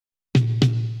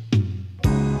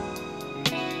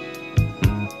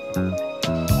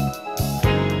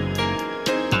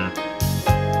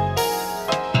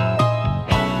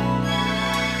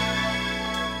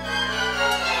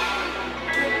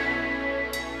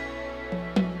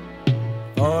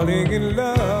Falling in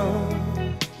love,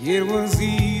 it was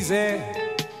easy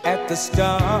at the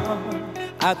start.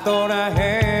 I thought I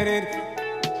had it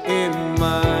in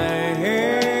my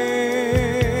hand,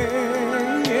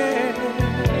 yeah.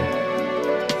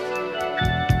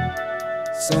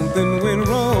 Something went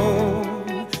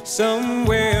wrong,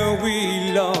 somewhere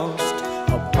we lost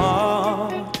a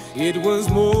part. It was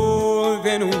more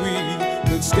than we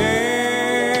could stand,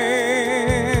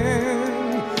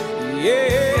 yeah.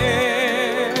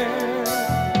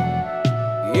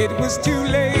 It was too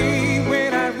late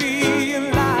when I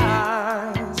realized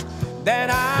that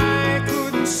I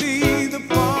couldn't see the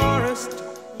forest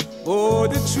or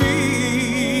the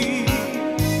tree.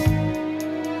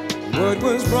 What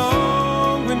was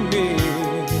wrong with me?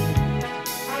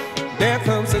 There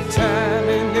comes a time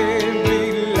in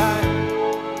every life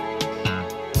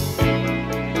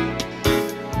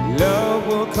love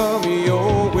will come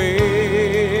your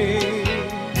way,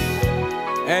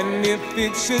 and if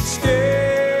it should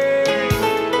stay,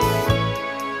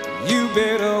 you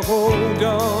better hold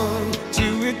on to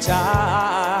it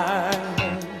tight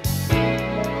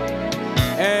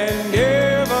and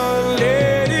never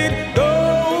let it go.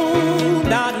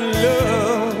 Not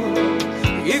love,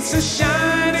 it's a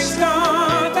shining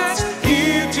star that's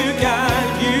here to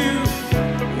guide you.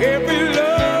 Every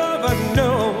lover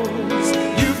knows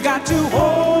you've got to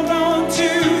hold on to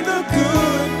the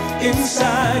good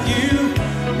inside you.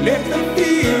 Let the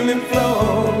feeling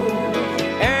flow,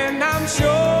 and I'm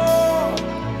sure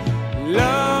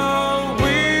love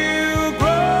will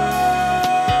grow.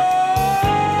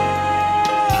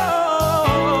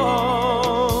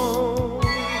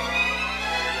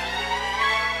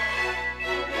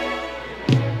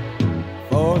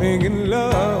 Falling in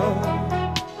love,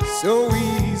 so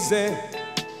easy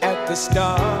at the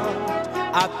start.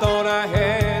 I thought I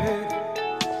had it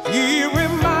here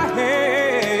in my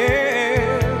hands,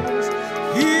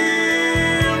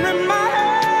 here in my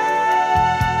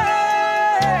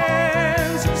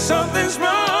hands. Something's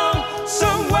wrong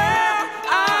somewhere.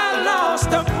 I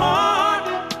lost a part,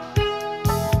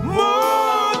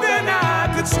 more than I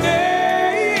could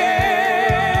stand,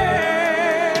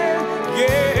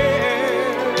 yeah.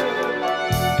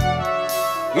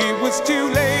 It was too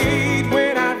late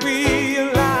when I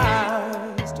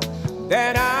realized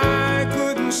that I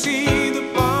couldn't see the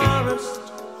forest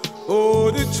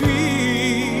or the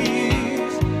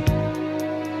trees.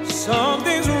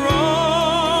 Something's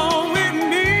wrong with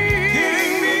me.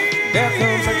 There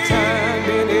comes a time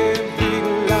in every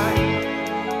life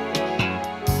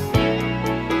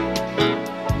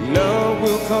love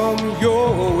will come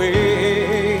your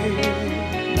way,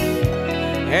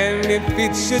 and if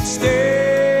it should stay,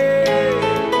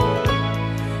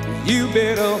 you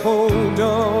better hold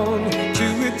on to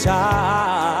it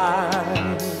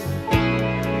tight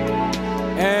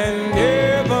and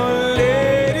never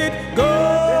let it go.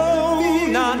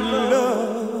 Not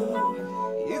love,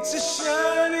 it's a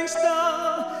shining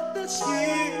star that's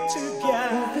here to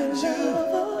guide you.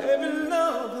 Every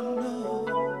lover knows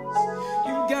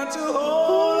you got to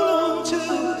hold on to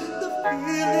the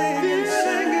feeling